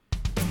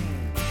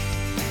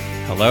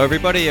Hello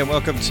everybody and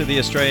welcome to the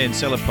Australian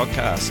Seller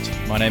Podcast.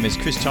 My name is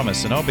Chris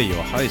Thomas and I'll be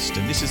your host,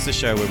 and this is the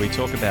show where we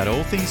talk about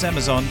all things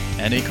Amazon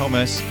and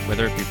e-commerce,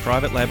 whether it be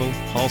private label,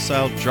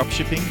 wholesale,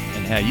 dropshipping,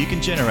 and how you can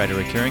generate a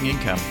recurring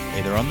income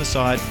either on the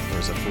side or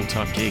as a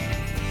full-time gig.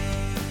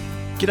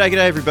 G'day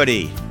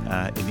everybody.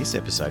 In this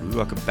episode we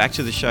welcome back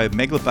to the show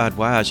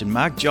Meghla and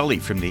Marg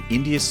from the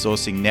India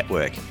Sourcing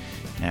Network.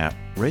 Now,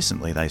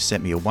 recently they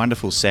sent me a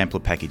wonderful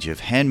sampler package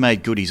of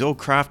handmade goodies all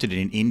crafted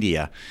in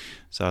India.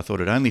 So I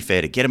thought it only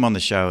fair to get them on the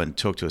show and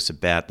talk to us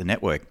about the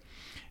network.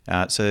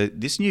 So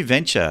this new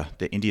venture,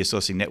 the India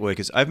Sourcing Network,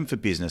 is open for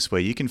business where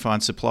you can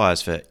find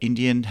suppliers for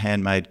Indian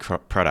handmade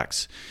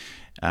products.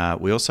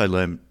 We also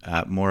learn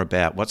more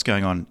about what's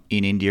going on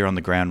in India on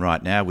the ground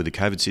right now with the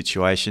COVID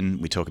situation.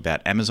 We talk about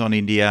Amazon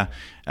India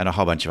and a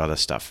whole bunch of other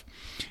stuff.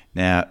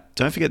 Now,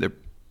 don't forget that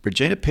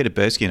Regina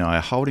Peterbursky and I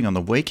are holding on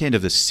the weekend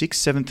of the 6th,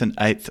 7th and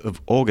 8th of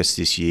August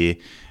this year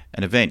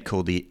an event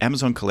called the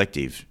Amazon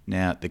Collective.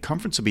 Now, the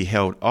conference will be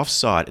held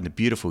off-site in the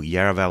beautiful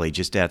Yarra Valley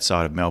just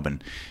outside of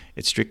Melbourne.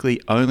 It's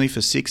strictly only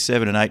for 6,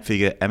 7 and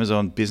 8-figure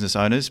Amazon business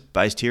owners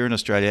based here in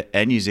Australia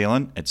and New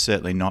Zealand. It's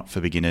certainly not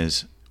for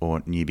beginners or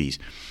newbies.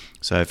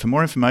 So for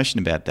more information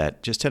about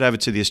that, just head over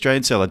to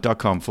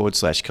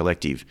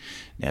theaustralianseller.com/collective.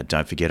 Now,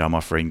 don't forget I'm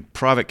offering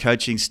private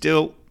coaching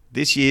still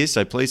this year,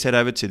 so please head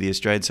over to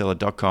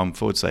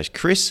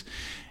theaustralianseller.com/Chris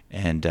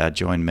and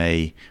join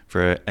me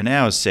for an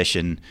hour's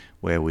session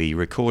where we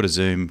record a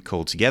Zoom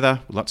call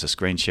together, lots of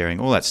screen sharing,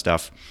 all that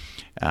stuff,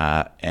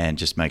 and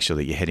just make sure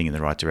that you're heading in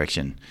the right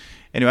direction.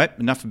 Anyway,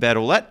 enough about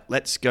all that.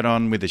 Let's get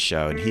on with the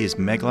show. And here's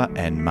Meghla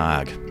and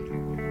Marg.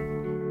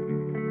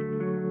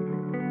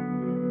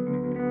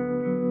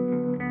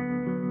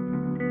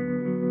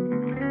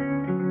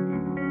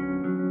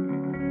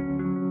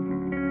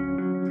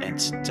 And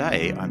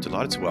today, I'm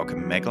delighted to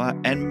welcome Meghla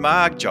and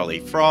Marg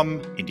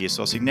from India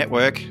Sourcing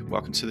Network.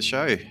 Welcome to the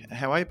show.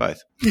 How are you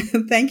both?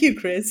 Thank you,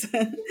 Chris.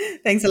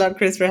 Thanks a lot,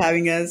 Chris, for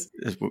having us.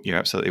 You're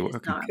absolutely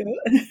welcome. Cool.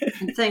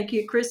 Thank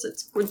you, Chris.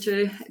 It's good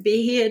to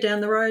be here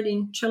down the road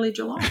in chilly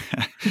July.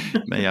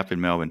 Me up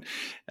in Melbourne.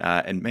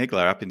 And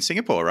Meghla up in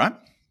Singapore, right?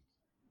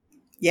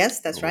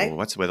 Yes, that's right.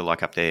 What's the weather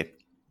like up there?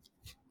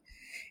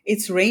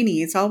 It's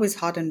rainy. It's always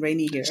hot and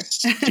rainy here.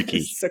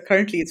 Sticky. So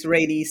currently it's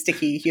rainy,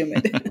 sticky,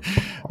 humid.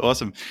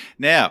 Awesome.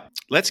 Now,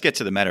 let's get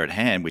to the matter at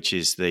hand, which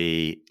is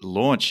the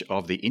launch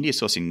of the India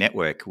Sourcing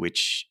Network,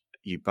 which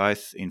you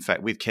both, in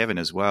fact, with Kevin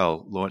as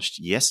well, launched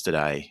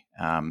yesterday.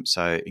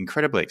 So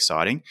incredibly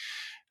exciting.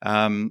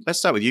 Let's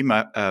start with you,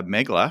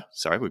 Meghla.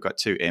 Sorry, we've got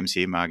two M's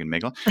here, Marg and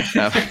Meghla.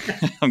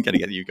 I'm going to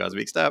get you guys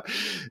mixed up.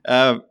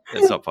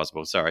 That's not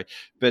possible, sorry.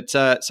 But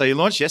so you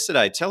launched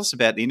yesterday. Tell us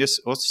about the India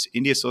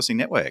Sourcing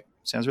Network.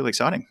 Sounds really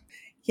exciting.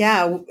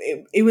 Yeah,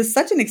 it was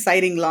such an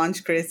exciting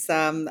launch, Chris.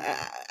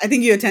 I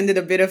think you attended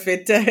a bit of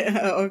it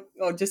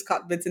or just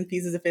caught bits and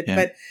pieces of it. Yeah.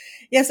 But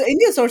yeah, so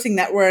India Sourcing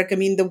Network, I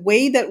mean, the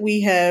way that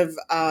we have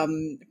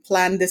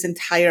planned this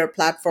entire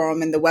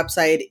platform and the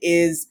website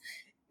is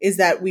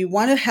that we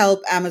want to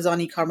help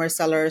Amazon e-commerce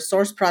sellers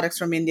source products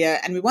from India,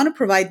 and we want to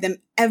provide them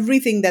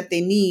everything that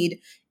they need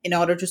in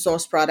order to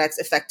source products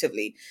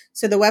effectively.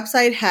 So the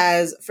website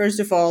has, first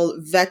of all,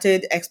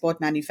 vetted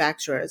export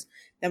manufacturers.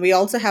 Then we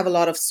also have a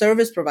lot of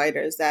service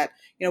providers that,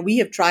 we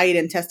have tried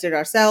and tested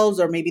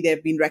ourselves, or maybe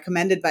they've been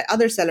recommended by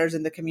other sellers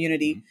in the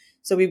community. Mm-hmm.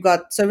 So we've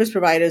got service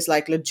providers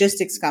like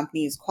logistics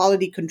companies,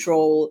 quality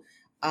control.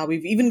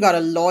 We've even got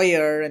a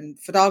lawyer and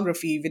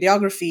photography,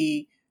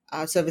 videography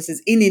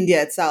services in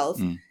India itself.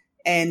 Mm.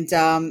 And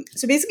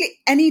so basically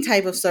any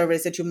type of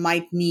service that you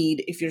might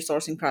need if you're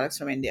sourcing products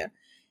from India.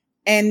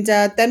 And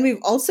then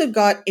we've also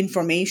got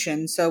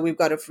information. So we've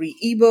got a free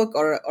ebook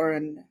or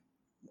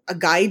a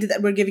guide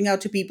that we're giving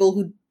out to people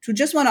who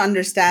just want to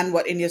understand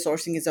what India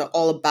sourcing is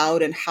all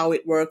about and how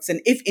it works and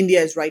if India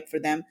is right for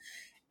them.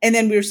 And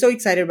then we're so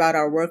excited about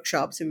our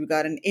workshop. So we've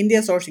got an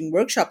India sourcing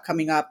workshop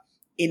coming up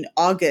in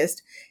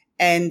August.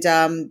 And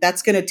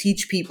that's going to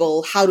teach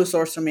people how to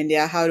source from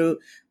India, how to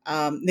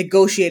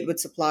negotiate with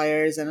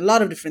suppliers and a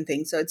lot of different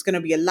things. So it's going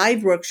to be a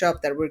live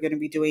workshop that we're going to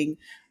be doing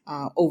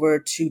over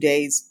 2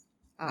 days.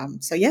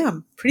 So yeah,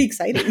 I'm pretty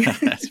exciting.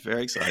 That's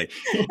very exciting.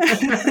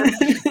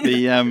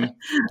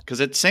 Because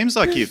it seems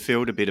like you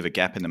filled a bit of a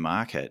gap in the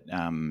market.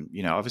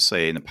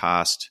 Obviously in the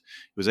past,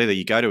 it was either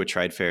you go to a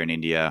trade fair in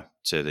India,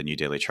 to the New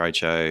Delhi Trade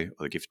Show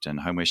or the Gift and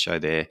Homeware Show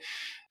there,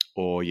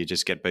 or you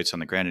just get boots on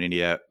the ground in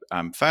India.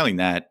 Failing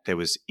that, there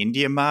was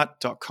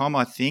indiamart.com,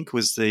 I think,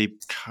 was the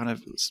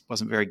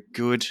wasn't very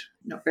good.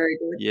 Not very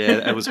good.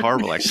 Yeah, it was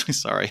horrible, actually.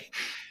 Sorry.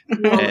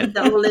 Well,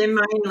 they're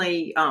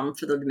mainly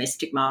for the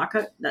domestic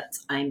market.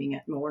 That's aiming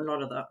at more. A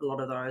lot of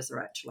those are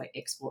actually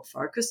export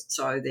focused,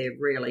 so they're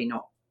really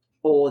not,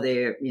 or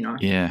they're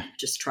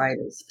just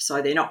traders.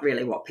 So they're not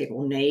really what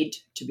people need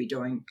to be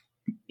doing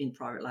in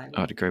private label.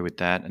 I'd agree with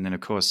that. And then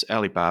of course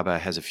Alibaba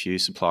has a few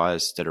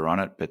suppliers that are on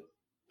it, but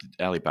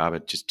Alibaba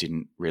just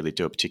didn't really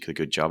do a particularly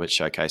good job at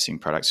showcasing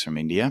products from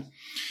India.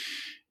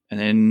 And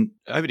then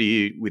over to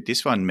you with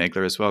this one,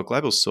 Meghla, as well.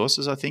 Global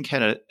Sources, I think,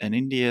 had an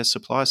India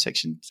supplier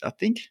section, I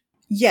think.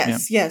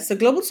 Yes. So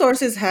Global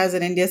Sources has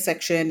an India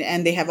section,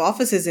 and they have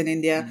offices in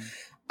India.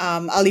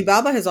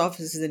 Alibaba has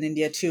offices in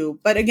India too,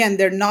 but again,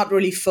 they're not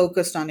really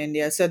focused on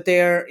India. So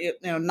they're,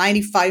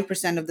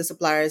 95% of the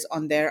suppliers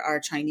on there are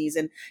Chinese.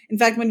 And in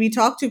fact, when we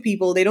talk to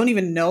people, they don't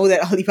even know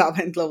that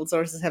Alibaba and Global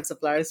Sources have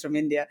suppliers from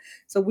India.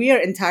 So we are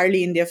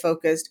entirely India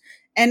focused.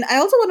 And I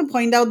also want to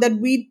point out that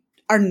we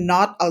are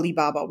not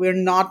Alibaba. We're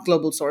not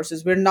Global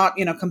Sources. We're not,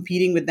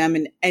 competing with them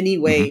in any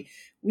way.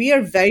 We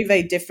are very,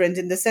 very different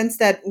in the sense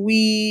that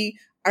we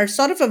are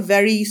sort of a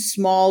very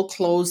small,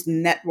 closed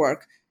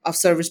network of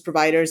service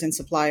providers and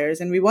suppliers.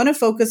 And we want to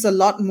focus a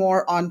lot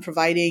more on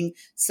providing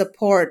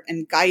support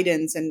and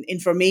guidance and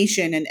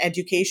information and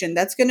education.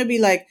 That's going to be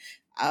like,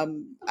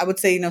 I would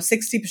say,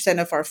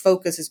 60% of our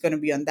focus is going to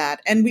be on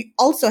that. And we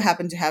also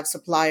happen to have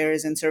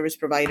suppliers and service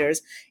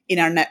providers in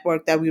our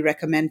network that we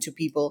recommend to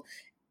people.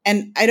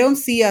 And I don't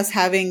see us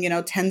having,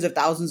 tens of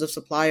thousands of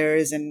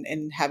suppliers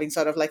and having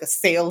sort of like a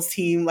sales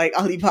team like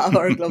Alibaba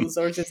or Global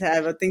Sources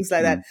have or things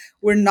like that.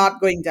 We're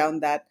not going down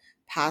that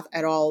path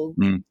at all.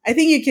 I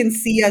think you can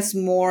see us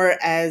more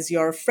as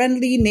your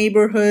friendly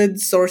neighborhood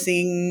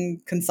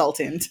sourcing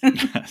consultant.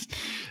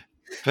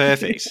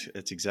 Perfect.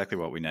 That's exactly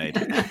what we need.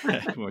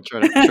 We're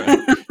trying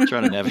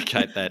to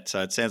navigate that.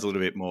 So it sounds a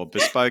little bit more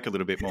bespoke, a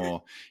little bit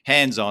more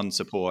hands-on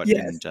support.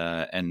 Yes.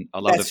 And I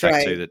love the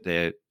fact too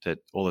that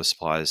all the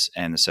suppliers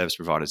and the service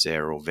providers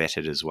there are all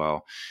vetted as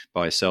well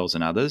by yourselves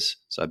and others.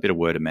 So a bit of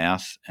word of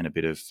mouth and a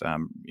bit of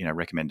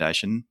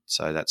recommendation.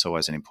 So that's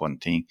always an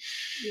important thing.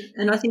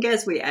 And I think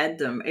as we add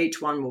them,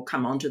 each one will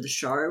come onto the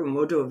show and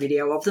we'll do a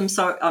video of them.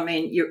 So I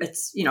mean,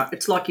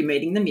 it's like you're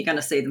meeting them. You're going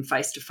to see them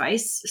face to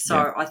face.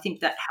 So I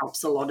think that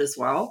helps a lot as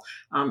well,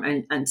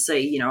 and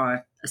see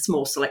a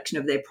small selection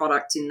of their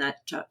products in that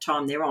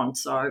time they're on.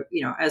 So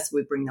as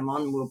we bring them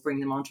on, we'll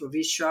bring them onto a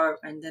Viz show,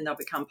 and then they'll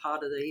become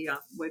part of the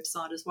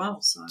website as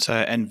well. So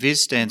and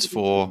Viz stands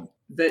for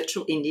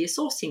Virtual India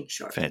Sourcing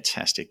Show.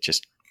 Fantastic.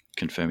 Just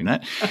confirming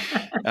that.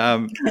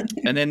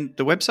 And then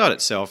the website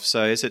itself.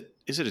 So is it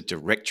a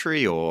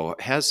directory, or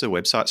how's the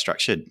website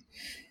structured?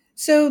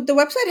 So the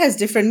website has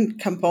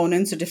different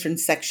components or different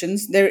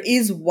sections. There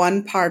is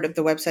one part of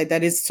the website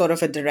that is sort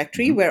of a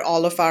directory where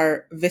all of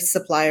our Viz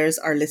suppliers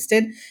are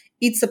listed.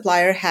 Each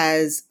supplier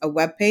has a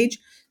web page.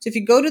 So if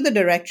you go to the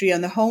directory, on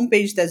the home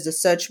page, there's the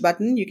search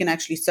button. You can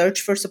actually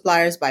search for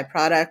suppliers by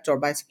product or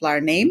by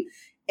supplier name.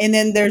 And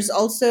then there's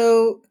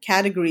also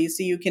categories.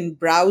 So you can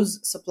browse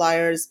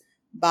suppliers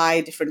by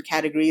different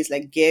categories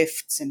like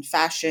gifts and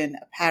fashion,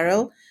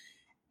 apparel.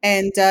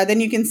 And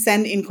then you can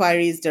send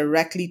inquiries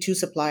directly to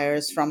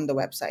suppliers from the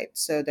website.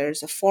 So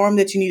there's a form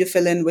that you need to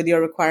fill in with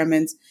your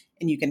requirements,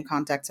 and you can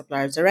contact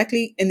suppliers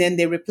directly, and then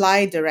they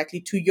reply directly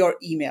to your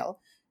email.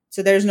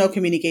 So there's no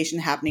communication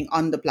happening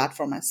on the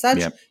platform as such.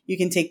 Yep. You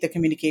can take the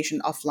communication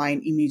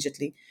offline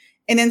immediately.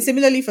 And then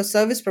similarly for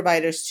service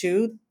providers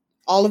too,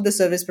 all of the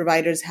service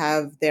providers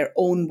have their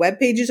own web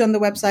pages on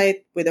the website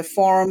with a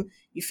form.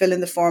 You fill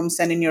in the form,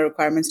 send in your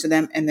requirements to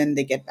them, and then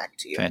they get back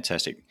to you.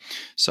 Fantastic.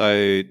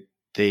 So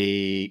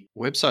the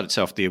website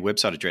itself, the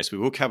website address, we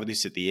will cover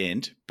this at the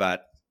end,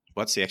 but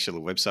what's the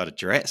actual website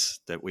address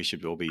that we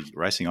should all be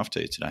racing off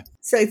to today?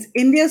 So it's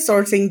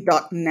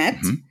indiasourcing.net.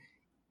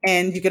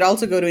 And you could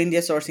also go to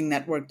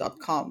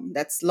indiasourcingnetwork.com.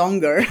 That's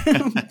longer,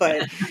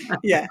 but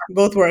yeah,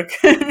 both work.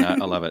 No,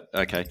 I love it.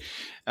 Okay.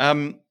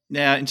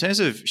 Now, in terms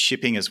of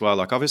shipping as well,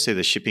 like obviously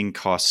the shipping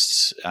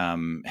costs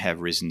have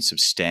risen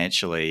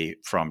substantially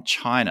from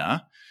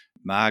China.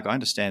 Marg, I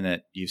understand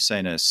that you've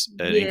seen an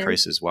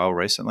increase as well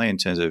recently in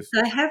terms of...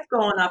 They have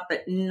gone up,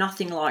 but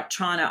nothing like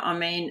China. I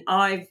mean,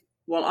 I've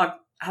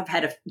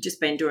just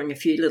been doing a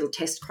few little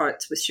test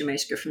quotes with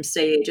Shamishka from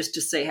CE just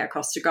to see how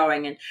costs are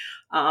going. And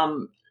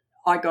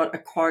I got a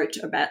quote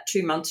about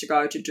 2 months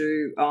ago to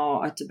do,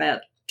 it's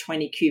about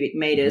 20 cubic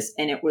meters,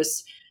 and it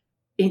was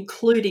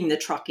including the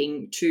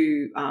trucking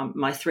to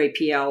my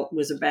 3PL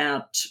was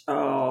about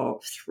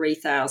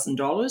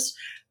 $3,000.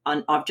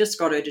 And I've just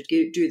got her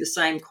to do the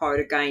same quote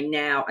again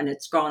now, and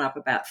it's gone up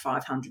about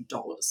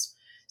 $500.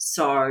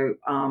 So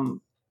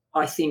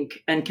I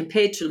think, and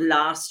compared to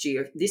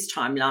this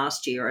time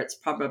last year, it's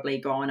probably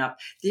gone up.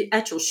 The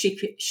actual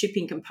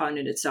shipping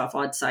component itself,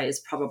 I'd say,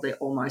 is probably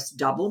almost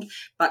doubled.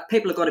 But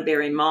people have got to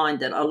bear in mind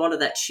that a lot of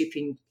that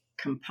shipping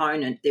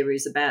component, there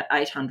is about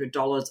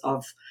 $800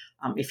 of,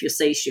 if you're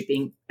sea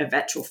shipping, of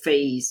actual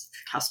fees,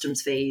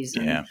 customs fees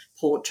and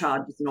port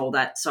charges and all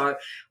that. So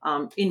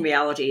in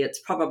reality,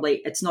 it's not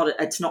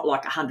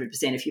like 100%.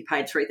 If you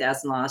paid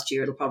 $3,000 last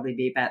year, it'll probably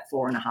be about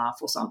 4.5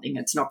 or something.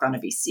 It's not going to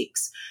be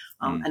 6.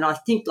 And I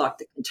think like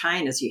the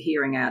containers you're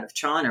hearing out of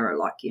China are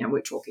like,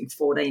 we're talking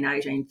 14,000,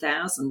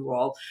 18,000.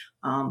 Well,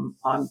 I'm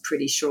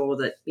pretty sure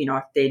that,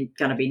 they're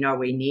going to be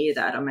nowhere near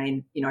that. I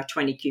mean,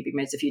 20 cubic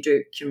meters, if you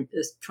do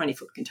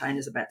 20-foot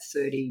containers, about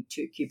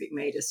 32 cubic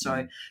meters.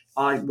 So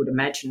I would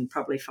imagine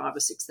probably 5,000 or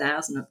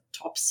 6,000 at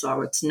tops.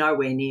 So it's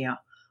nowhere near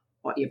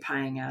what you're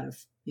paying out of,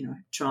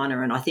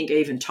 China. And I think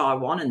even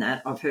Taiwan and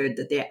that, I've heard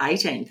that they're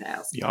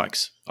 18,000.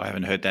 Yikes. I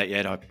haven't heard that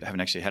yet. I haven't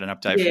actually had an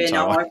update from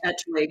Taiwan. No,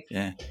 actually.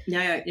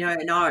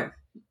 No.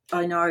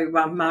 I know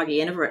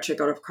Margie actually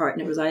got a quote,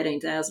 and it was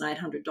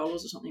 $18,800 or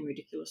something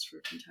ridiculous for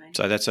a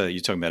container. So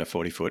you're talking about a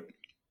 40-foot,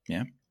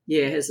 yeah?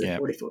 Yeah, it has a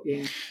 40-foot,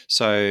 yeah.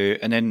 So,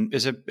 and then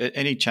is there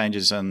any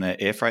changes on the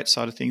air freight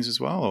side of things as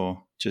well,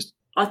 or just?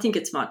 I think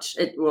it's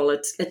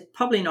it's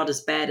probably not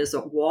as bad as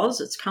it was.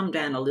 It's come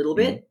down a little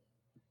bit,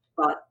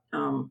 but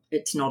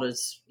it's not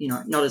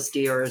as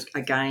dear as,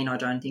 again, I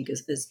don't think,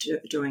 as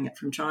doing it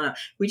from China.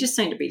 We just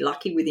seem to be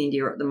lucky with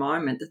India at the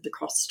moment that the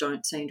costs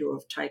don't seem to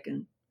have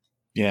taken,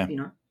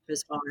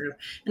 as far.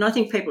 And I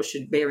think people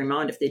should bear in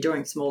mind, if they're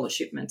doing smaller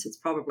shipments, it's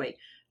probably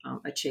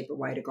a cheaper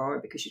way to go,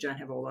 because you don't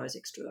have all those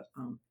extra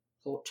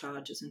port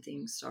charges and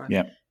things. So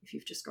if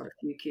you've just got a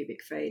few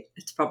cubic feet,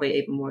 it's probably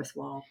even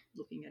worthwhile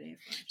looking at air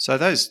freight. So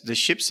the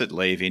ships that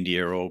leave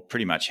India are all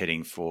pretty much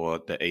heading for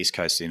the east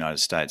coast of the United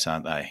States,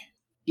 aren't they?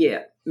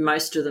 Yeah,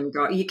 most of them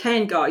go. You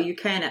can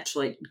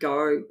actually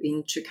go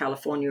into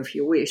California if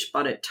you wish,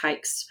 but it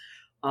takes,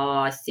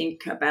 I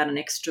think, about an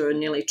extra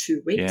nearly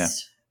 2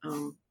 weeks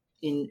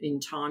in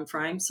time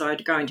frame. So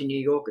to go into New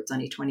York, it's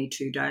only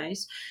 22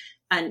 days.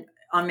 And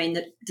I mean,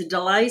 the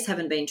delays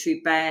haven't been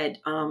too bad.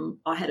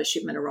 I had a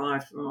shipment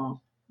arrive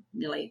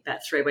nearly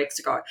about 3 weeks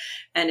ago,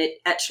 and it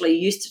actually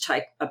used to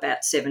take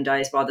about 7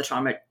 days by the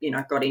time it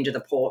got into the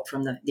port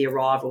from the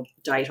arrival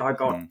date I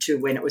got to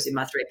when it was in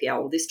my 3PL.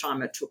 Well, this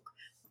time it took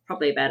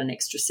probably about an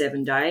extra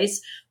 7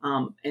 days.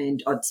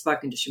 And I'd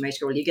spoken to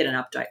Shamita. Well, you get an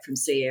update from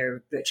Sea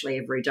Air virtually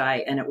every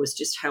day, and it was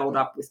just held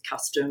up with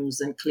customs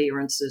and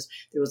clearances.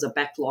 There was a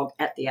backlog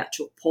at the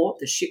actual port.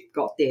 The ship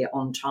got there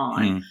on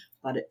time,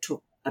 but it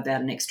took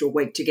about an extra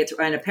week to get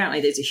through. And apparently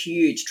there's a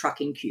huge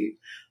trucking queue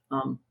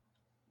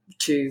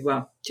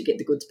to get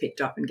the goods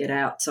picked up and get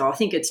out. So I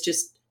think it's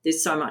just,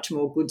 there's so much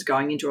more goods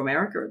going into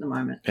America at the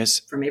moment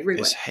from everywhere.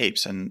 There's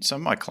heaps. And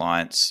some of my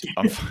clients,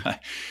 I'm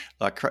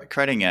like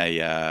creating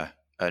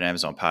an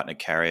Amazon partner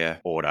carrier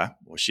order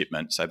or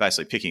shipment. So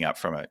basically picking up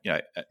from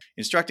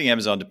instructing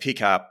Amazon to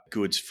pick up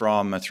goods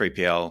from a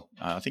 3PL.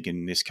 I think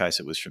in this case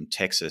it was from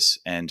Texas,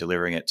 and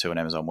delivering it to an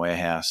Amazon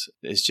warehouse.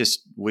 It's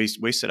just, we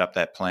set up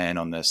that plan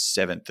on the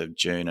 7th of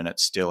June and it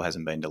still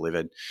hasn't been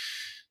delivered.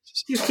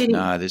 You're kidding.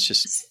 No, there's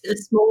just a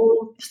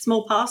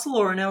small parcel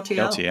or an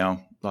LTL?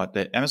 LTL. Like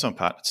the Amazon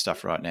partner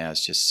stuff right now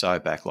is just so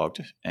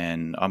backlogged,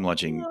 and I'm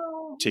lodging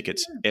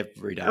tickets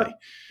every day.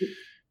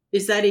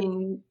 Is that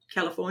in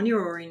California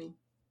or in?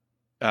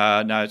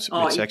 No,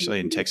 it's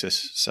actually in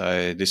Texas.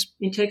 So this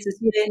in Texas,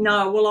 yeah.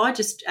 No, well, I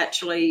just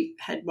actually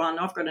had one.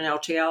 I've got an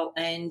LTL,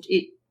 and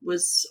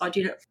I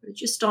did it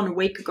just on a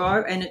week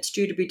ago, and it's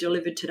due to be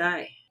delivered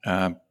today.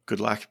 Good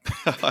luck.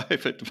 I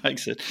hope it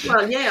makes it.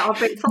 Well, yeah, I've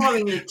been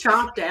following the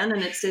chart down,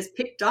 and it says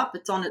picked up.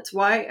 It's on its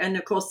way, and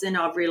of course, then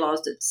I've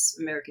realised it's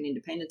American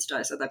Independence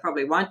Day, so they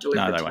probably won't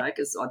deliver it today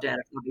because I doubt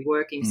it'll be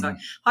working. So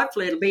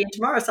hopefully, it'll be in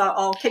tomorrow. So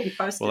I'll keep you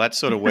posted. Well, that's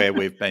sort of where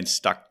we've been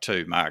stuck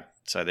to, Marg.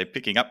 So they're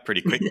picking up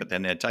pretty quick, but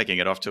then they're taking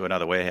it off to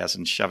another warehouse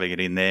and shoving it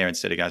in there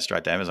instead of going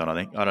straight to Amazon, I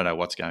think. I don't know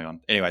what's going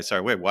on. Anyway,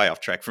 sorry, we're way off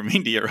track from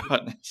India,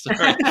 right?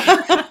 Sorry.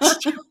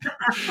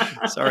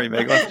 Sorry,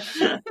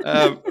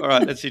 Meghla. All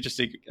right, that's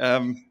interesting.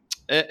 And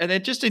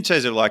then just in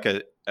terms of like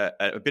a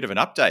bit of an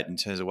update in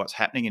terms of what's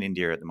happening in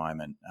India at the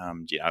moment,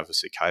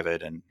 obviously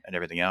COVID and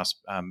everything else.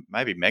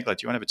 Maybe Meghla,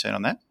 do you want to have a turn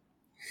on that?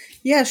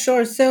 Yeah,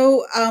 sure.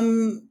 So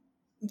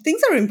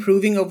things are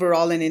improving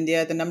overall in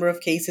India. The number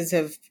of cases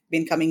have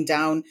been coming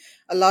down.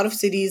 A lot of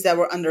cities that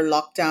were under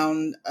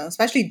lockdown,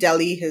 especially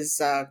Delhi, has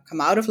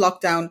come out of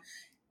lockdown,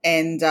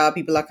 and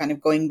people are kind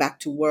of going back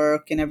to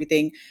work and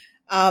everything.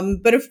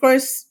 But of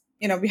course,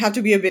 we have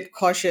to be a bit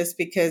cautious,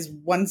 because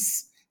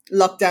once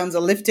lockdowns are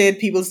lifted,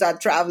 people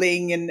start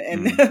traveling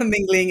and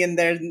mingling, and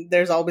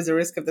there's always a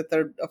risk of a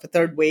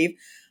third wave.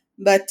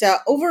 But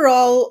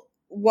overall,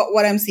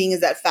 what I'm seeing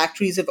is that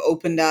factories have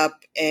opened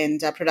up,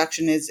 and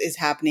production is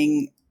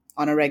happening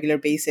on a regular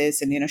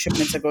basis, and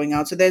shipments are going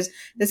out. So there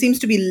seems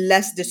to be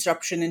less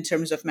disruption in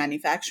terms of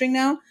manufacturing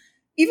now.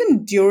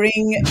 Even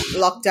during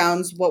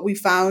lockdowns, what we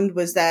found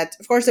was that,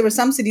 of course, there were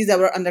some cities that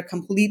were under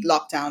complete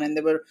lockdown and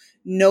there were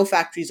no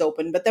factories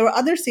open, but there were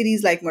other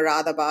cities like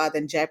Moradabad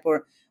and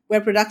Jaipur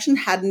where production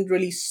hadn't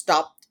really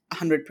stopped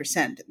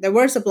 100%. There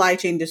were supply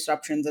chain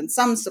disruptions and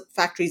some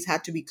factories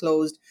had to be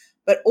closed,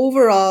 but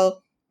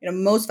overall,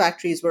 most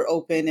factories were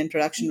open and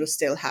production was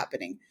still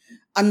happening.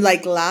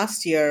 Unlike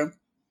last year,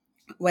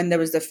 when there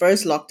was the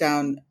first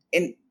lockdown,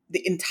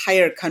 the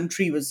entire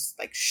country was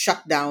like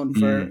shut down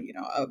for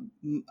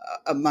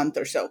a month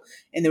or so,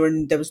 and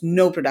there was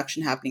no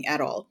production happening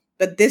at all.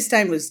 But this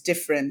time was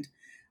different,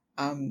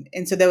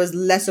 and so there was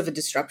less of a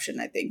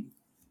disruption, I think.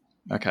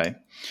 Okay,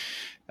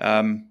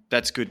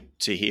 that's good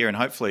to hear, and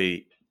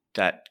hopefully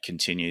that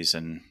continues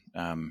and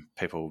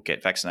people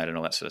get vaccinated and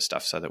all that sort of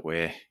stuff, so that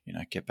we're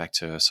get back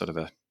to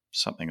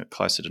something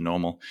closer to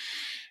normal.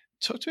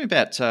 Talk to me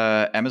about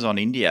Amazon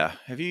India.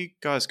 Have you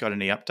guys got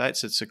any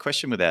updates? It's a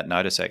question without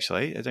notice,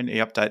 actually. Are there any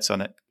updates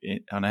on it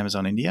on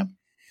Amazon India?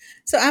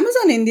 So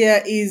Amazon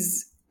India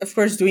is, of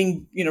course,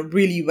 doing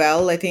really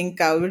well. I think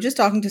we were just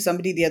talking to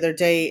somebody the other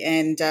day,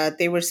 and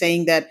they were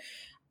saying that,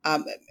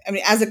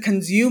 as a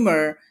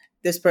consumer,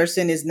 this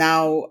person is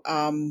now,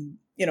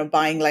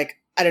 buying like,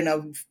 I don't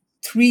know,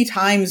 3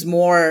 times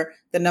more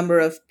the number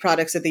of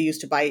products that they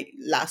used to buy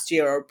last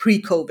year or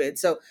pre-COVID.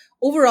 So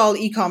overall,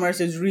 e-commerce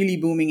is really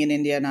booming in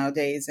India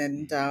nowadays,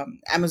 and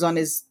Amazon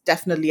is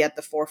definitely at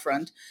the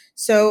forefront.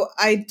 So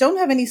I don't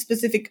have any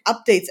specific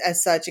updates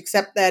as such,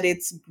 except that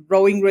it's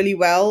growing really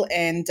well.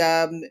 And,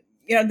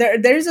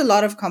 there's a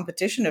lot of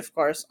competition, of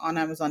course, on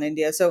Amazon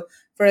India. So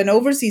for an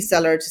overseas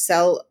seller to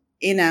sell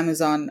in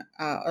Amazon,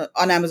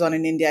 on Amazon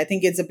in India, I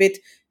think it's a bit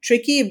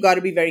tricky. You've got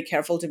to be very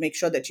careful to make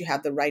sure that you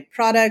have the right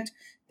product.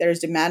 There is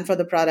demand for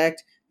the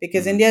product,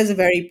 because India is a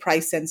very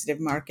price sensitive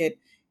market,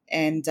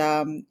 and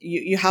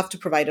you have to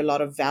provide a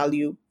lot of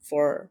value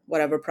for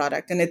whatever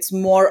product. And it's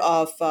more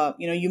of,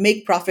 you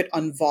make profit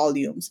on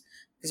volumes,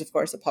 because of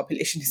course the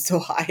population is so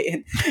high,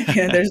 and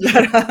there's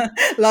a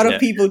lot of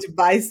people to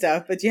buy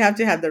stuff, but you have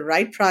to have the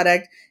right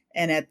product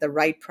and at the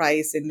right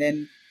price. And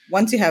then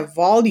once you have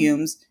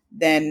volumes,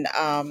 then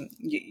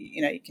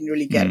you can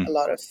really get a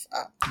lot of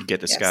get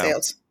the scale.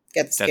 Sales.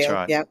 Get the scale. That's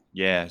right. Yeah.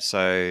 Yeah.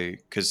 So,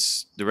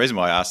 because the reason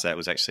why I asked that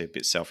was actually a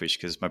bit selfish,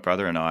 because my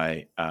brother and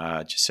I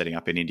are just setting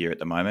up in India at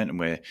the moment, and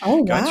we're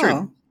going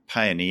through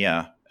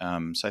Payoneer.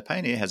 So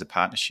Payoneer has a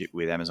partnership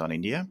with Amazon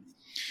India.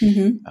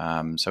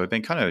 Mm-hmm. So we've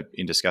been kind of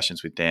in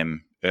discussions with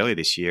them earlier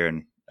this year,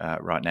 and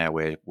right now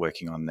we're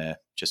working on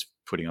just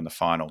putting on the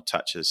final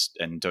touches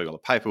and doing all the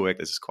paperwork.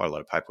 There's quite a lot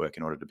of paperwork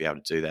in order to be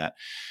able to do that.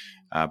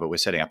 But we're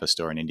setting up a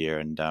store in India,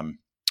 and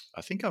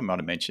I think I might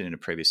have mentioned in a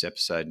previous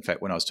episode, in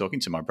fact, when I was talking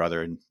to my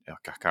brother, and I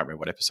can't remember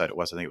what episode it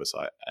was, I think it was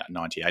like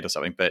 98 or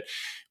something, but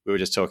we were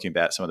just talking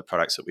about some of the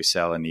products that we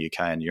sell in the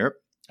UK and Europe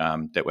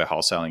that we're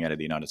wholesaling out of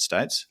the United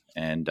States.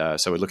 And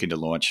so we're looking to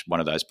launch one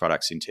of those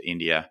products into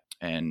India,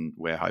 and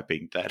we're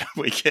hoping that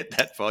we get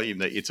that volume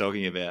that you're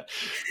talking about.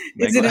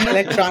 Is it an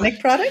electronic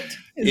product?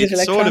 It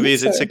sort of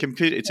is. It's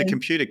a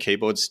computer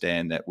keyboard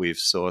stand that we've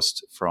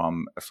sourced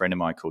from a friend of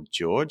mine called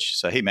George.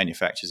 So he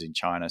manufactures in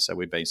China. So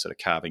we've been sort of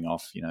carving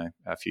off,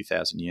 a few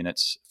thousand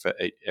units for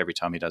every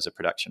time he does a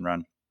production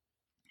run.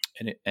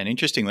 And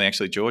interestingly,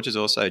 actually, George has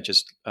also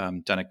just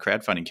done a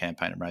crowdfunding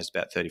campaign and raised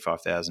about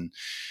 $35,000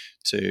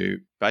 to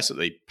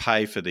basically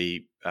pay for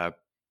the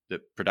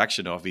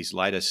production of his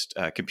latest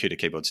computer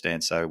keyboard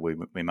stand. So we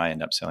may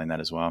end up selling that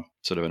as well,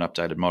 sort of an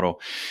updated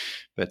model.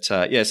 But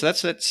so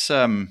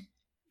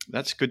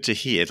that's good to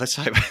hear. Let's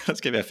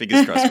keep our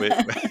fingers crossed.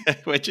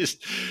 We're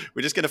just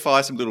going to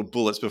fire some little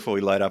bullets before we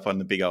load up on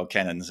the big old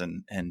cannons,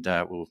 and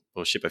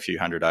we'll ship a few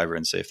hundred over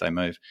and see if they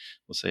move.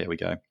 We'll see how we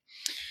go.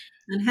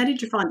 And how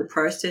did you find the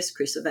process,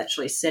 Chris, of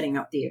actually setting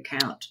up the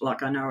account?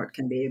 Like, I know it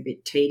can be a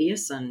bit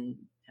tedious and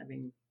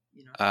having.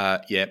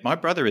 My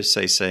brother is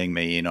CCing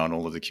me in on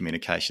all of the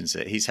communications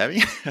that he's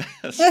having.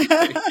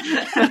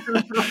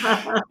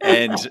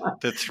 And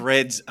the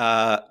threads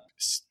are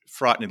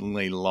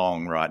frighteningly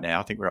long right now.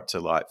 I think we're up to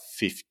like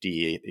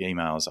 50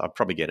 emails. I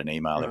probably get an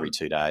email every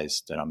 2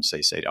 days that I'm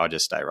CC'd. I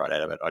just stay right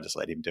out of it. I just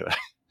let him do it.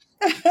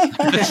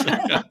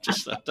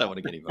 I don't want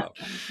to get involved.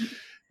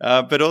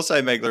 But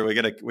also,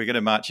 Meghla, we're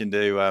gonna march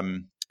into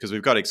because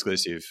we've got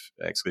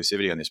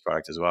exclusivity on this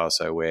product as well.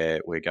 So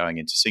we're going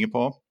into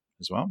Singapore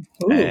as well.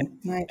 Ooh,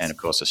 nice. And of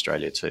course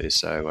Australia too.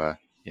 So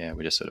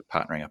we're just sort of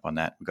partnering up on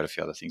that. We've got a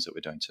few other things that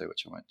we're doing too,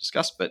 which I won't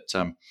discuss, but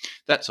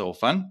that's all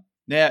fun.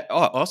 Now,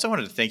 I also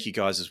wanted to thank you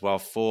guys as well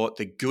for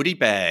the goodie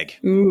bag.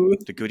 Ooh.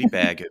 The goodie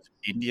bag of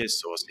India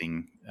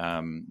Sourcing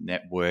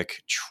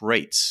Network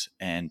treats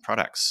and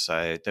products.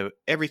 So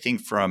everything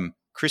from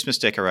Christmas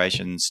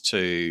decorations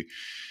to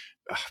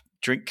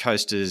drink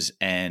coasters,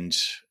 and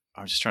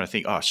I'm just trying to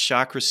think,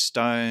 chakra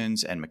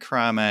stones and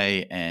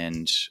macrame,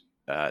 and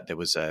there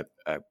was a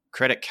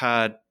credit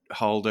card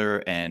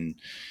holder and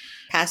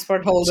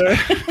passport holder.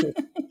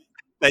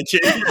 Thank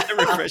you.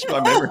 Refresh my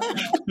memory.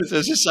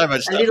 There's just so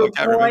much stuff I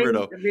can't remember it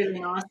all. A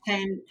really nice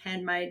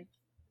handmade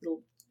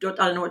little. I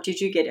don't know, what did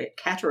you get? A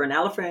cat or an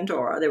elephant,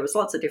 or there was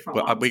lots of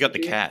different ones. We got the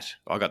cat.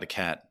 I got the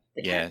cat.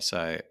 Cat.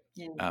 So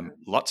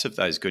lots of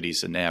those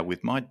goodies are now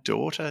with my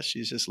daughter.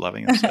 She's just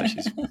loving it. So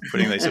she's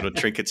putting these sort of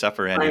trinkets up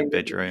around her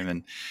bedroom,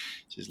 and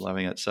she's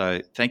loving it.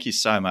 So thank you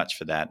so much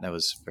for that. That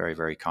was very,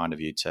 very kind of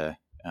you to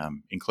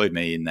include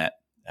me in that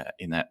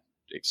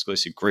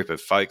exclusive group of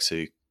folks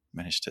who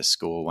managed to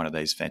score one of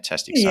these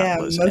fantastic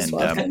samplers. Yeah, most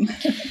welcome.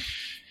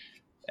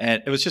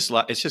 And it's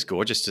just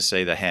gorgeous to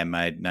see the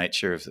handmade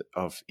nature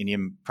of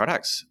Indian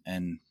products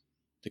and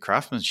the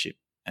craftsmanship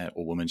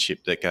or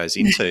womanship that goes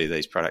into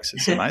these products.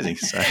 It's amazing.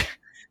 So,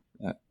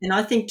 and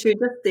I think too,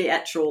 just the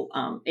actual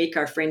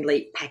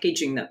eco-friendly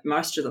packaging that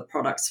most of the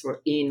products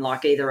were in,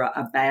 like either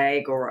a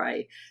bag or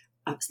a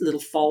little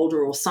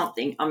folder or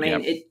something. I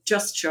mean, It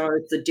just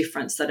shows the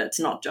difference that it's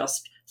not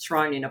just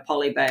thrown in a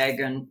poly bag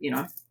and,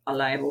 a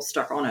label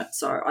stuck on it.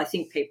 So I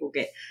think people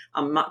get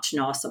a much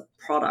nicer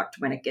product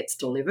when it gets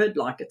delivered.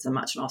 Like, it's a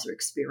much nicer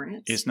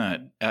experience, isn't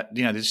it?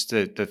 There's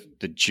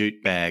the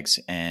jute bags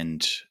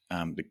and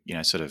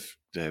sort of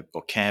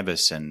or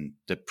canvas and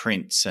the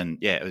prints, and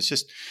it was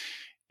just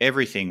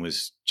everything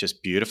was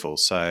just beautiful.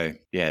 So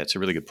it's a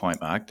really good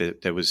point, Mark.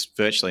 There was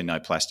virtually no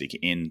plastic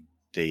in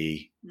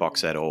the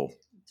box at all.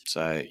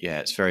 So, yeah,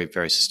 it's very,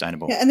 very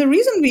sustainable. Yeah, and the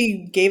reason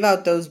we gave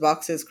out those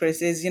boxes,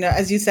 Chris, is,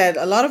 as you said,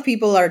 a lot of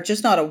people are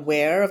just not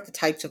aware of the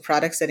types of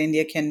products that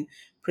India can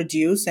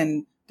produce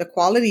and the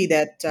quality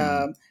that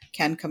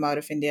can come out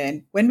of India.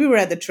 And when we were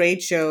at the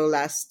trade show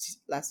last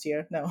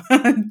year, no,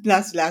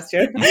 last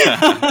year,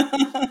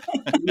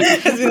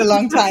 it's been a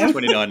long time.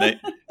 2019.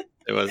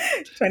 It was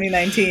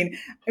 2019.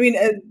 I mean,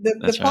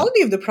 the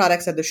quality of the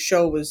products at the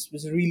show was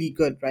really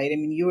good, right? I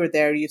mean, you were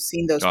there, you've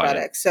seen those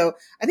products. Yeah. So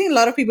I think a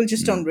lot of people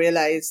just don't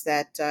realize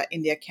that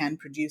India can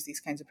produce these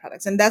kinds of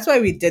products. And that's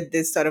why we did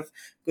this sort of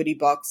goodie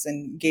box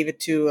and gave it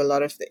to a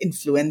lot of the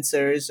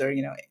influencers or,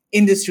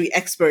 industry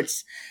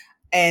experts.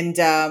 And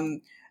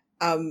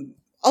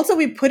also,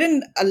 we put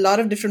in a lot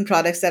of different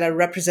products that are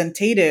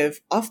representative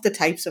of the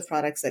types of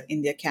products that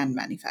India can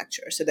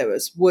manufacture. So there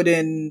was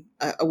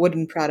a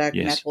wooden product,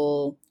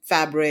 metal,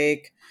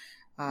 fabric,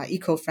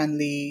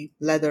 eco-friendly,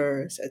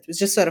 leather. So it was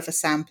just sort of a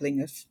sampling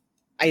of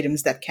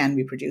items that can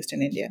be produced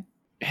in India.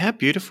 How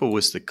beautiful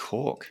was the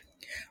cork?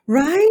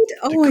 Right?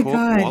 Oh my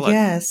God, wallet.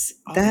 Yes.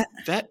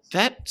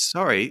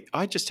 Sorry,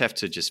 I just have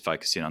to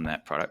focus in on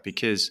that product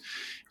because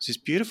it's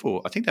just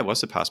beautiful. I think that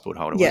was the passport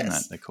holder,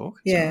 wasn't it? The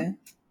cork? Yeah.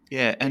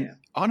 Yeah, and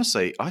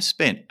honestly, I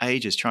spent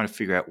ages trying to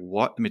figure out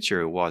what the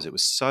material was. It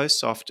was so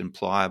soft and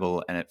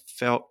pliable, and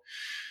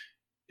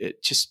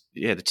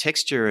the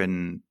texture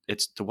and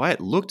it's the way it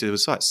looked. It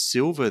was like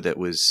silver that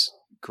was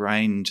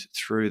grained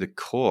through the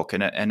cork,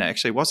 and it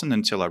actually wasn't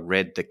until I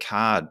read the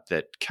card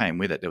that came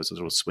with it. There was a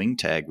little swing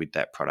tag with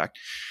that product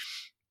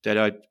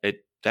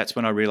that's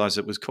when I realised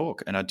it was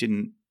cork, and I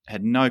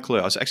had no clue.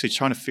 I was actually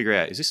trying to figure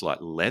out, is this like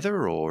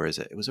leather or is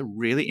it? It was a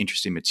really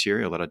interesting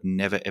material that I'd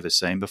never ever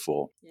seen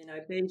before.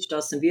 Beige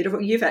does some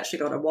beautiful. You've actually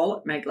got a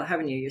wallet, Meghla,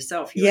 haven't you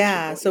yourself?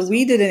 So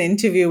we did an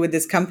interview with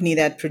this company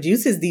that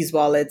produces these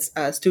wallets,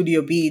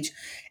 Studio Beige,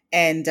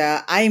 and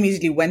I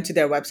immediately went to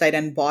their website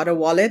and bought a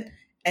wallet,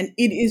 and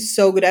it is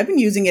so good. I've been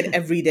using it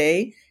every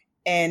day.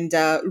 And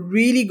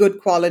really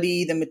good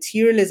quality. The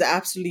material is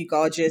absolutely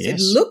gorgeous.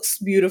 Yes. It looks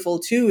beautiful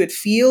too. It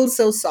feels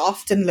so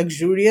soft and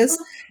luxurious.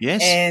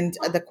 Yes. And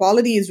the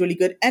quality is really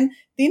good. And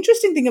the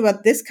interesting thing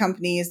about this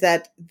company is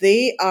that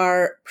they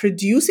are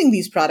producing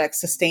these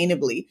products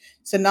sustainably.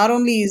 So not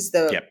only is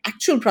the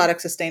actual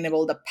product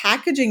sustainable, the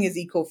packaging is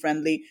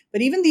eco-friendly,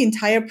 but even the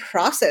entire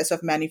process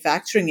of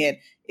manufacturing it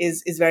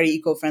is very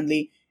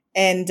eco-friendly.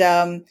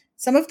 And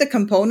some of the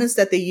components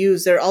that they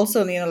use, they're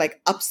also,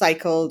 like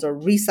upcycled or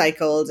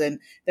recycled, and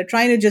they're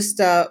trying to just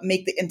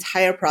make the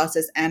entire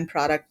process and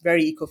product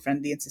very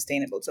eco-friendly and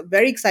sustainable. So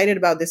very excited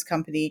about this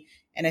company,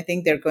 and I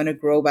think they're going to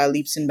grow by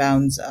leaps and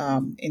bounds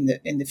in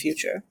the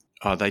future.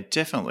 Oh, they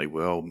definitely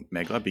will,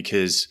 Meghla,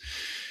 because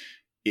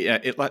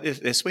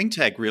their swing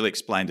tag really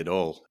explained it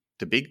all.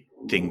 The big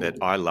thing that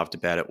I loved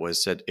about it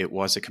was that it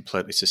was a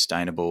completely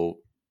sustainable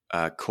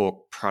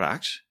cork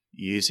product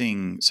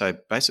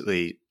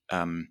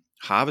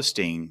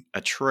harvesting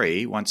a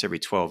tree once every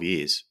 12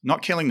 years,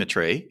 not killing the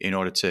tree in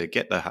order to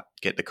get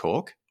the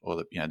cork or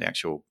the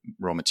actual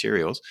raw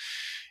materials,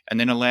 and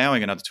then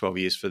allowing another 12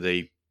 years for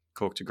the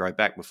cork to grow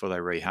back before they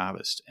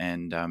reharvest.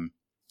 And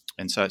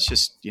so it's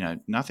just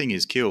nothing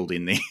is killed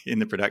in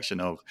the production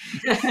of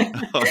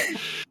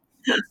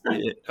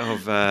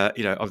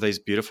these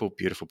beautiful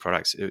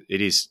products.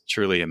 It is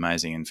truly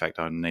amazing. In fact,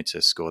 I need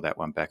to score that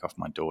one back off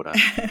my daughter.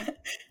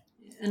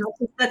 And I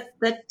think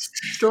that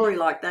story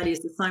like that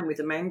is the same with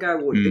the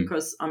mango wood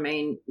because,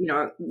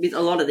 with a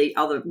lot of the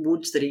other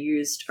woods that are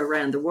used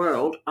around the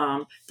world,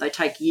 they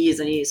take years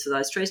and years for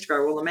those trees to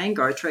grow. Well, the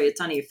mango tree, it's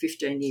only a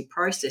 15-year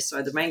process.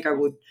 So the mango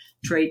wood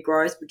tree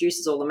grows,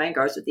 produces all the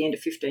mangoes. At the end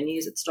of 15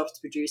 years, it stops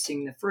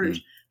producing the fruit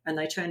and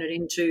they turn it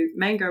into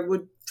mango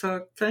wood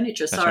for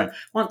furniture. That's right.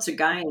 Once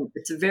again,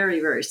 it's a very,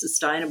 very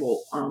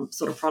sustainable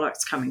sort of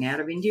products coming out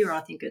of India.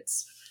 I think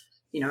it's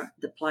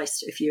the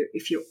place if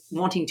you're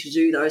wanting to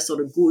do those sort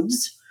of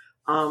goods,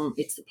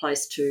 it's the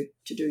place to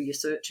do your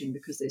searching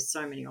because there's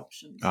so many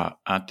options.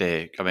 Aren't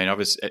there? I mean,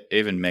 obviously,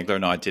 even Meghla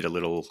and I did a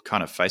little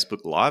kind of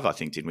Facebook Live, I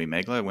think, didn't we,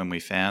 Meghla, when we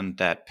found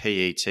that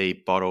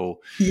PET bottle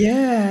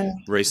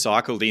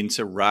recycled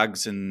into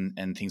rugs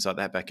and things like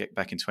that back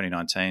in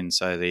 2019.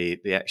 So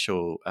the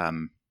actual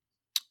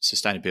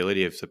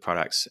sustainability of the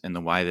products and the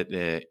way that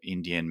they're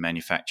Indian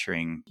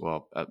manufacturing,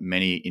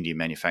 many Indian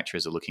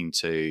manufacturers are looking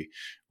to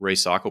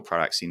recycle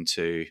products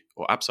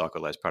or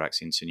upcycle those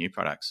products into new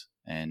products.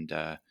 And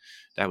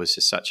that was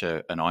just such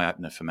an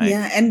eye-opener for me.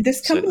 Yeah, and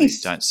this company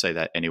don't see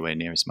that anywhere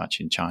near as much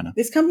in China.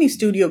 This company,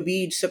 Studio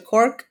Beige, so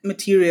cork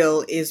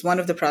material is one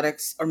of the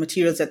products or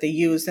materials that they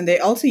use. And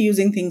they're also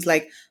using things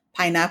like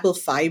pineapple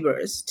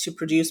fibers to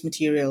produce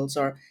materials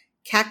or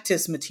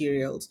cactus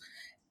materials.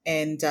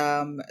 And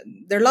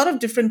there are a lot of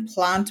different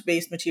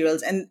plant-based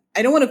materials. And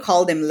I don't want to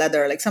call them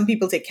leather. Like some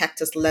people say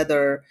cactus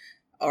leather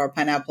or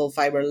pineapple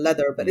fiber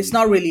leather, but it's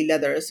not really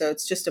leather. So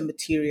it's just a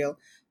material.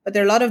 But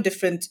there are a lot of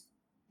different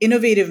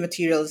innovative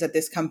materials that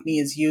this company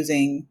is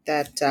using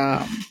that,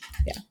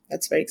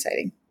 that's very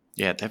exciting.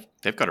 Yeah,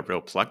 they've got a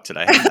real plug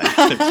today,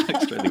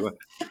 haven't they? Really well.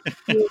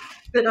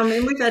 But,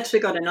 we've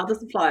actually got another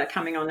supplier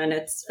coming on, and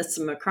it's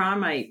a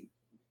macrame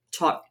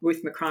type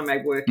with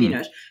macrame work in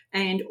it,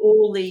 and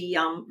all the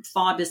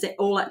fibres, they're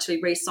all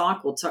actually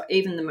recycled. So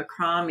even the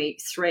macrame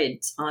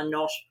threads are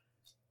not,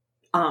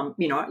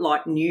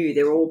 like new.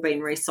 They're all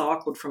being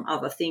recycled from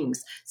other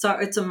things. So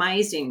it's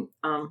amazing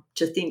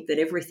to think that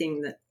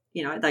everything that,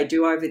 they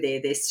do over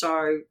there, they're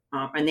so,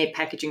 and their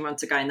packaging,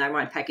 once again, they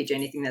won't package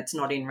anything that's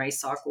not in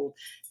recycled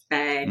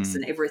bags,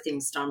 and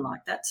everything's done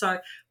like that. So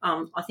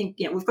I think,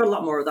 we've got a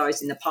lot more of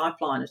those in the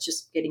pipeline. It's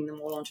just getting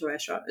them all onto our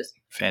shows.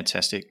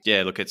 Fantastic.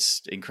 Yeah, look,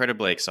 it's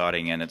incredibly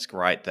exciting, and it's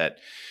great that,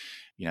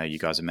 you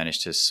guys have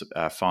managed to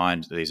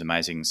find these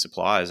amazing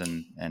suppliers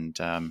and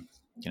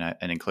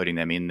including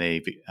them in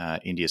the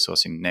India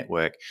Sourcing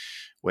Network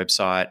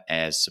website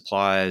as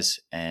suppliers.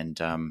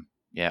 And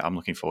I'm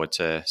looking forward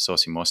to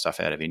sourcing more stuff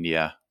out of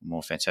India,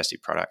 more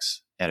fantastic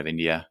products out of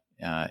India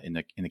in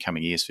the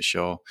coming years for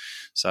sure.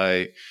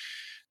 So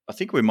I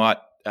think we might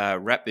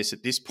wrap this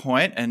at this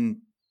point. And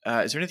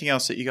is there anything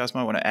else that you guys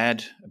might want to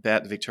add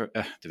about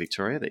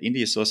the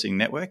India Sourcing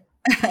Network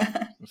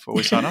before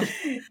we sign off?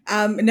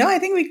 No, I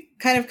think we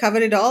kind of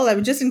covered it all. I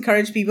would just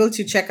encourage people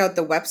to check out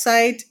the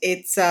website.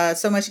 It's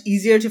so much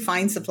easier to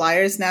find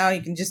suppliers now.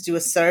 You can just do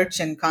a search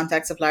and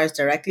contact suppliers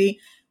directly.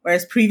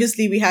 Whereas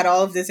previously we had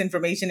all of this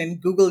information in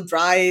Google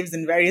Drives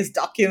and various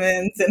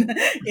documents and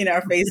in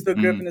our Facebook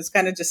group, and it's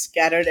kind of just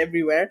scattered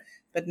everywhere.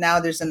 But now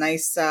there's a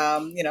nice,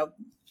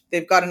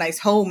 they've got a nice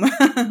home,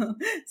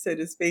 so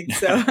to speak.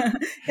 So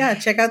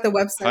check out the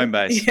website. Home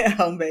base. Yeah,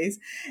 home base.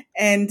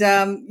 And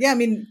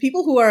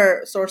people who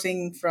are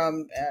sourcing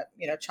from,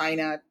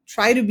 China,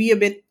 try to be a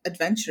bit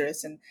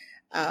adventurous and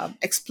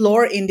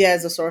explore India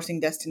as a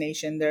sourcing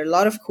destination. There are a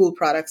lot of cool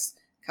products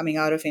coming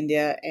out of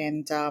India,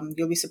 and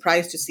you'll be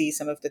surprised to see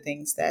some of the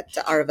things that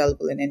are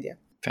available in India.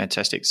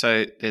 Fantastic.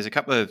 So there's a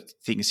couple of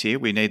things here.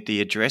 We need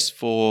the address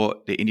for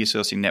the India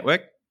Sourcing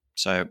Network.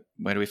 So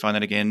where do we find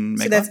that again,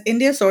 Meghla? So that's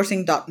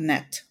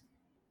indiasourcing.net.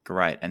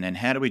 Great. And then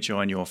how do we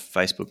join your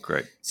Facebook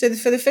group? So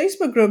for the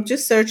Facebook group,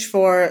 just search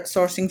for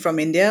Sourcing from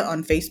India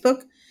on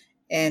Facebook.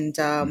 And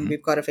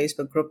we've got a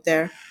Facebook group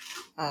there.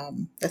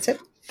 That's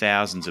it.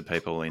 Thousands of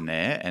people in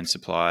there and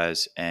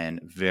suppliers, and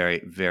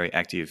very, very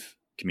active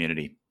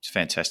community. It's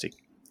fantastic.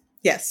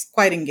 Yes,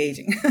 quite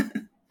engaging.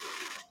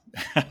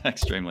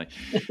 Extremely,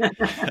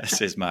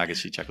 says Marg as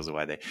she chuckles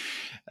away there.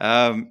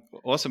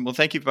 Awesome. Well,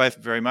 thank you both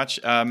very much.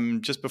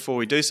 Just before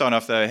we do sign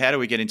off, though, how do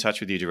we get in touch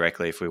with you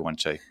directly if we want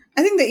to?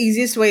 I think the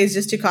easiest way is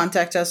just to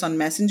contact us on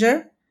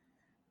Messenger,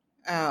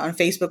 on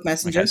Facebook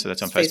Messenger. Okay, so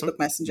that's on Facebook?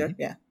 Messenger,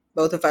 yeah.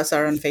 Both of us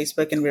are on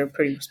Facebook, and we're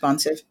pretty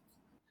responsive.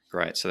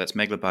 Great. So that's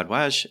Meghla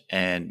Bhardwaj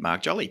and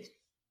Marg Jolly.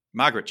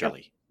 Margaret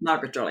Jolly. Yep.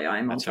 Margaret Jolly, I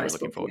am that's on Facebook. That's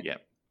what we're looking for, yeah.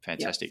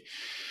 Fantastic. Yep.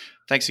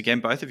 Thanks again,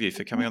 both of you,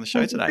 for coming on the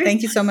show today.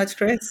 Thank you so much,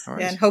 Chris.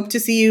 Right. And hope to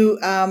see you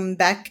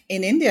back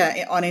in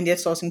India on India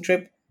Sourcing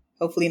trip,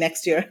 hopefully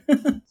next year.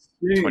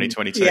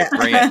 2022. Yeah.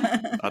 Bring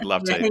it. I'd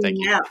love to. Thank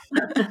you.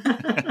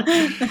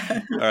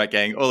 All right,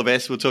 gang. All the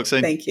best. We'll talk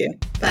soon. Thank you.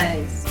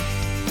 Thanks.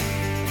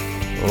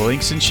 All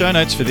links and show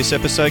notes for this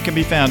episode can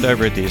be found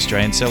over at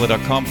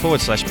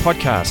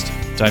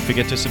theaustralianseller.com/podcast. Don't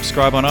forget to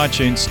subscribe on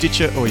iTunes,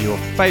 Stitcher, or your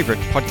favourite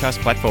podcast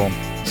platform.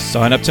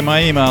 Sign up to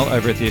my email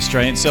over at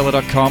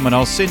theaustralianseller.com, and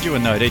I'll send you a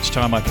note each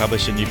time I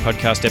publish a new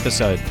podcast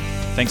episode.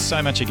 Thanks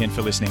so much again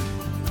for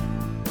listening.